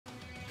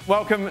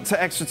Welcome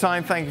to Extra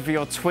Time. Thank you for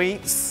your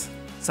tweets.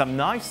 Some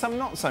nice, some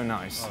not so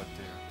nice. Oh,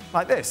 dear.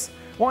 Like this.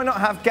 Why not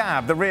have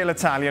Gab, the real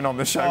Italian, on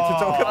the show to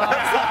talk about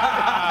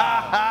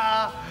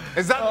that?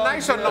 Is that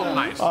nice or not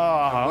nice?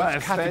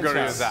 What category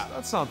is that?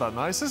 That's not that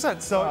nice, is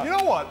it? So, you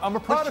know what? I'm a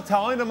proud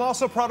Italian. I'm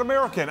also a proud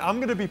American. I'm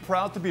going to be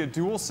proud to be a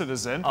dual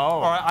citizen. All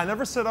right, I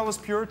never said I was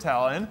pure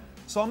Italian,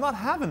 so I'm not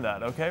having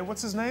that, okay?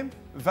 What's his name?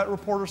 Vet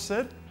reporter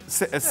Sid?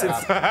 Sid's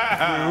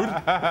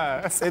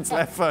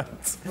left foot.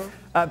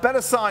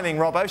 Better signing,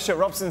 Robbo. Stewart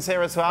Robson's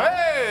here as well.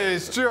 Hey,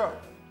 Stewart.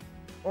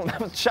 Well, that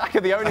was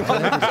Shaka, the only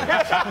one.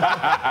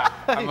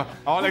 I'm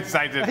all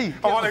excited. I'm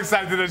all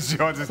excited that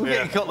George is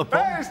here. Got the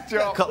pom.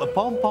 Got the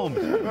pom-pom.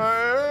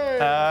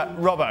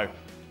 Robbo,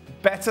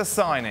 better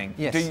signing.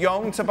 Yes. De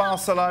Jong to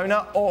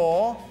Barcelona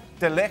or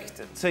De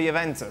Ligt to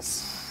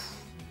Juventus?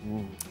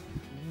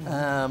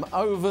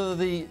 Over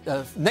the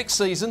next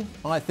season,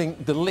 I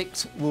think De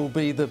Ligt will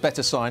be the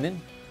better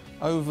signing.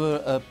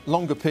 Over a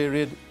longer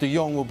period, De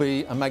Jong will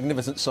be a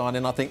magnificent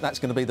signing. I think that's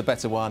going to be the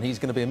better one. He's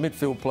going to be a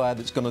midfield player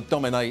that's going to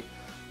dominate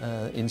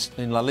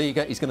in La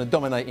Liga. He's going to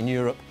dominate in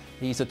Europe.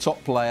 He's a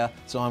top player,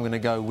 so I'm going to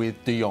go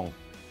with De Jong.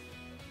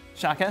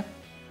 Shaka?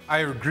 I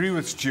agree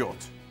with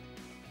Stewart.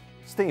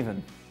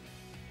 Stephen?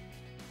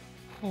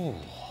 Oh,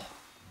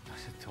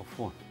 that's a tough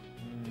one.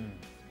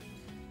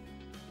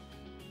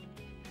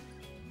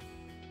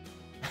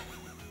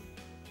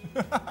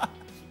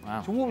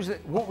 Wow. So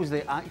what was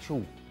the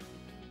actual,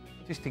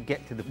 just to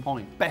get to the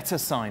point? Better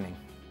signing.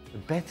 The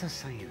better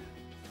signing.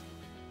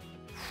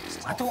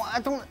 I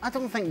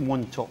don't think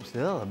one tops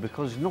the other,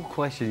 because no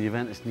question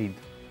Juventus need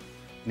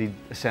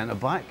a centre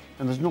back,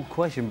 and there's no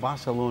question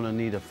Barcelona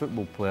need a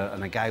football player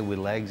and a guy with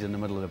legs in the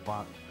middle of the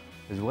park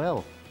as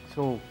well.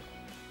 So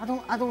I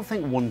don't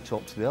think one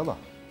tops the other.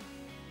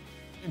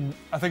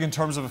 I think in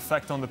terms of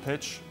effect on the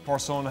pitch,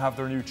 Barcelona have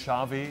their new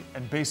Xavi,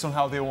 and based on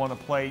how they want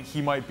to play,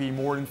 he might be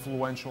more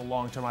influential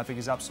long term. I think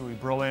he's absolutely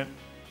brilliant,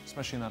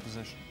 especially in that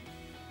position.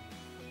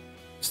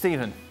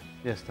 Stephen?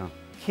 Yes, Dan.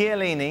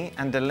 Chiellini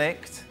and De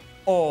Ligt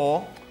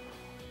or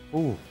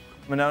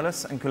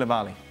Manolas and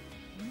Koulibaly?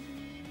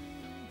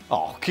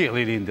 Oh,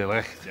 Chiellini and De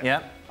Ligt.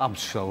 Yeah.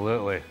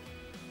 Absolutely.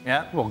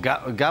 Yeah. Well,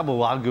 Gab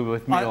will argue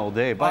with me all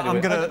day. By the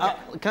way, can I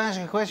ask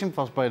you a question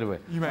first, by the way?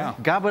 You may.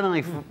 Gab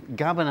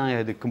and I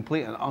had a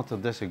complete and utter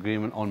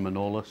disagreement on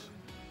Manolas.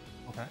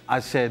 Okay. I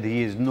said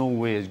he is no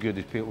way as good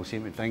as people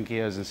seem to think he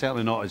is, and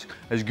certainly not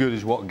as good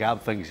as what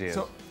Gab thinks he is.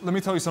 So let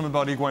me tell you something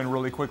about Higuain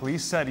really quickly. He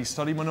said he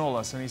studied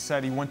Manolas, and he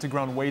said he went to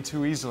ground way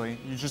too easily.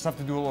 You just have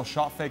to do a little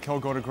shot fake, he'll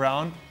go to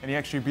ground, and he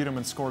actually beat him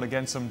and scored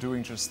against him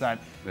doing just that.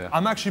 Yeah.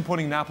 I'm actually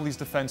putting Napoli's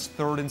defense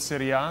third in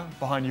Serie A,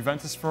 behind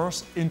Juventus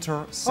first,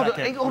 Inter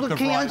second.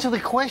 Can you answer the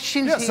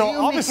questions? Yeah, so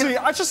obviously,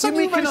 I just said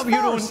you're making up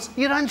your own. first.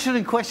 You're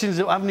answering questions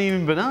that haven't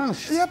even been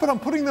asked. Yeah, but I'm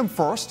putting them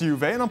first,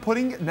 Juve, and I'm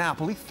putting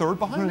Napoli third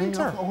behind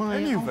Inter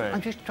and Juve.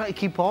 I'm just trying to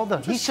keep order.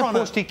 He's trying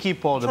supposed to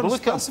keep order. But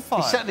look at him.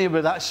 He's sitting there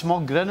with that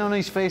smug grin on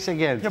his face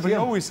again. Yeah, but he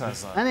always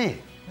has that. Isn't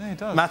he? Yeah, he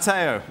does.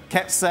 Matteo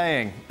kept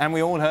saying, and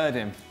we all heard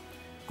him,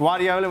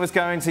 Guardiola was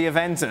going to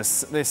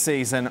Juventus this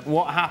season.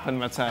 What happened,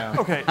 Matteo?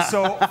 Okay,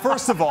 so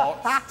first of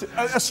all,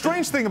 a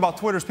strange thing about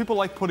Twitter is people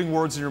like putting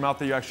words in your mouth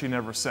that you actually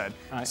never said.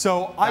 Right.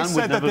 So I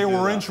said that they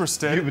were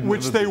interested,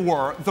 which they do.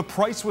 were. The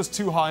price was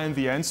too high in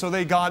the end, so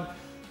they got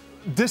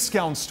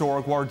discount store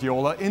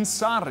Guardiola in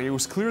Sarri. It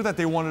was clear that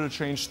they wanted to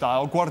change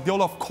style.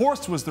 Guardiola, of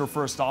course, was their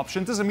first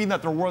option. Doesn't mean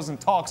that there wasn't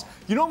talks.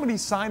 You know how many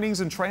signings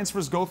and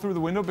transfers go through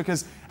the window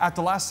because at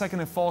the last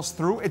second it falls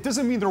through? It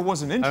doesn't mean there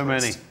wasn't interest. How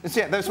many?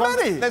 Yeah, there's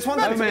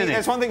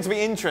one thing to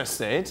be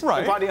interested.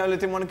 Right. Guardiola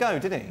didn't want to go,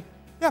 did he?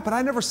 Yeah, but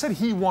I never said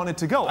he wanted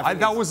to go.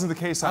 That wasn't the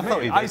case I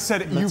made. I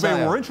said Juve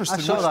were interested,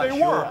 which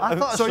they were.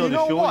 So you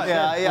know what,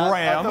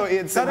 Ram,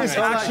 that is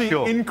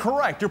actually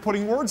incorrect. You're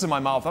putting words in my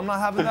mouth. I'm not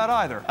having that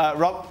either.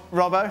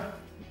 Robbo?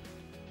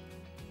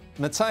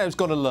 Matteo's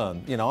got to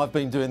learn. You know, I've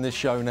been doing this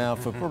show now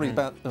for probably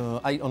about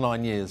 8 or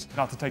 9 years.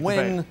 Not to take the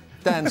when bait.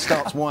 Dan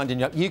starts winding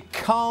you up, you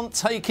can't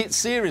take it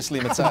seriously,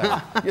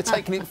 Matteo. You're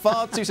taking it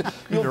far too seriously.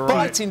 You're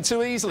biting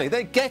too easily.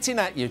 They're getting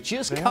at you.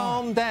 Just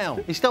calm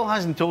down. He still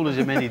hasn't told us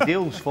how many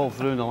deals fall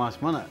through in the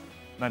last minute.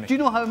 Many. Do you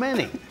know how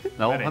many?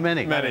 No, how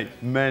many?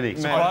 Many.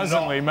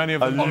 Surprisingly, many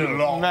of them.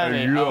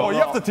 Many. Oh, you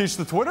have to teach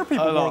the Twitter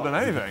people more than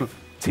anything.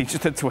 Teach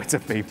the Twitter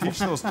people. Teach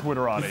those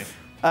Twitterati.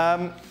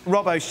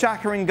 Robbo,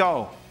 Shaka in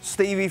goal.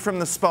 Stevie from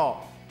the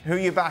spot. Who are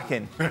you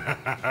backing?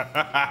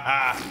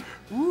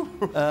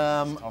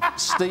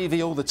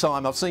 Stevie all the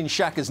time. I've seen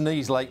Shaka's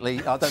knees lately.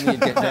 I don't think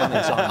he'd get down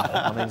in time.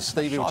 I mean,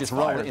 Stevie would just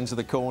roll it into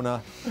the corner.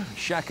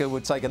 Shaka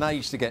would take an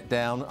age to get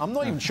down. I'm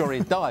not even sure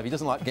he'd dive. He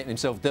doesn't like getting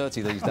himself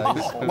dirty these days.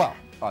 Well,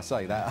 I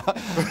say that.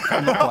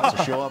 I'm not quite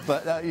so sure,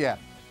 but yeah.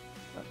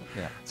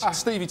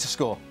 Stevie to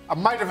score. I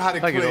might have had a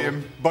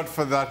claim, but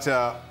for that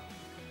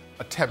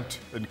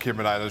attempt in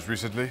Cayman Islands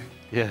recently.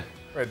 Yeah.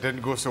 It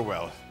didn't go so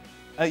well.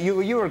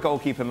 You were a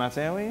goalkeeper,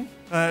 Matteo, were you?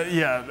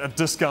 Yeah, at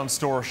discount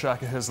store,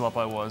 Shaka Hislop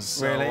I was.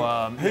 So, Really?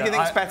 Who do you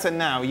think's better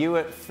now? You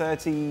at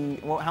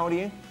 30... How old are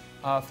you?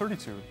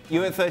 32.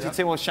 You at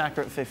 32 or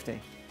Shaka at 50?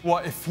 Well,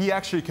 if he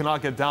actually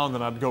cannot get down,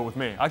 then I'd go with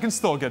me. I can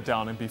still get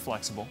down and be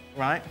flexible.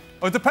 Right.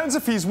 Well, it depends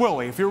if he's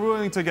willing. If you're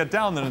willing to get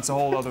down, then it's a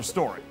whole other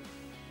story.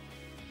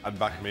 I'd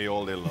back me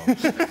all day long.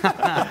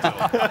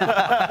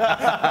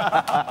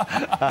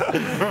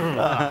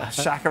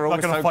 Shaka I'm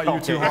always not going to so fight you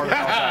cocky. too hard.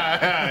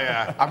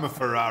 Yeah. I'm a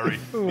Ferrari.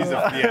 He's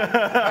a Fiat.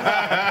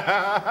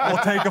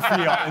 I'll take a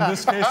Fiat. In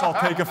this case, I'll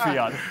take a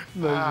Fiat.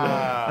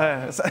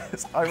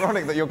 It's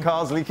ironic that your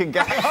car's leaking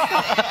gas.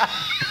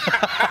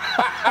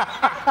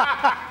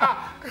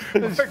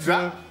 Fix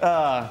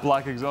that.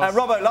 Black exhaust.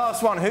 Robbo,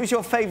 last one. Who's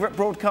your favourite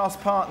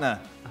broadcast partner?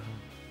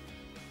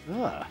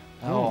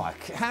 Oh,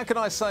 how can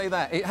I say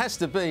that? It has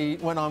to be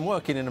when I'm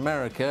working in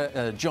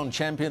America, John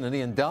Champion and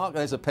Ian Darke.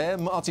 There's a pair.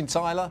 Martin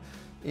Tyler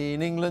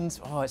in England.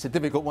 Oh, it's a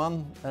difficult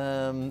one.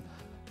 I'm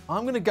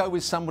going to go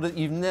with somebody that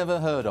you've never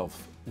heard of.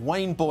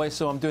 Wayne Boyce,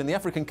 who I'm doing the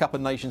African Cup of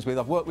Nations with.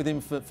 I've worked with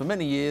him for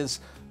many years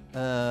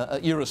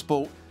at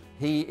Eurosport.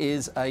 He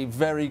is a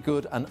very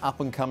good and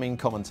up-and-coming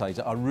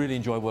commentator. I really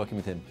enjoy working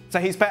with him. So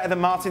he's better than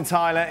Martin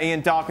Tyler,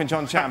 Ian Darke and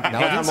John Champion. No,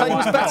 I didn't say he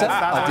was better.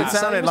 I didn't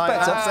say he was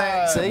better.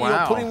 That's it. See, Wow.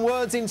 you're putting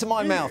words into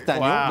my mouth,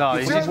 Daniel. Wow. No,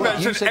 Because he's You just-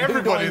 mentioned said, who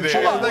do I everybody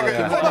enjoy there. working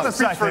with? Hold on a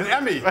Speak for an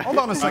second. Emmy. Hold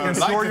on a second, I'd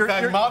like Stuart. to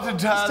thank Martin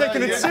Tyler.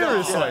 taking it Yeah.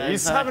 seriously. Yeah,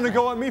 He's having to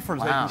go at me for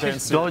taking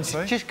things Dodge,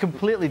 seriously. just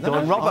completely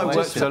dodge. Robbo I'm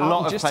works with a I'm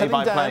lot of just telling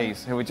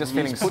play-by-plays Dan, who are just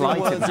feeling he's putting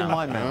slighted words in now.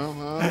 my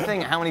mouth. I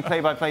think how many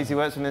play-by-plays he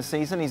works with this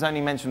season, he's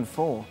only mentioned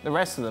 4. The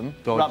rest of them,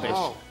 Dodge. rubbish.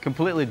 Oh.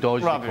 Completely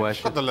dodged Rubbish. the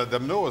question. Got to let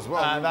them know as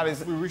well. That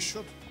is- we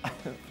should.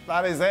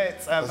 That is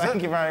it.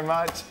 Thank you very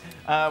much.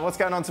 What's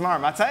going on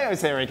tomorrow?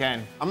 Matteo's here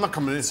again. I'm not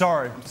coming in.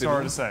 Sorry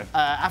to say.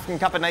 African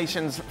Cup of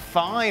Nations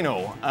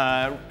final.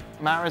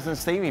 Maras and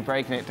Stevie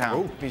breaking it down.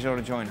 Oh. Be sure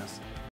to join us.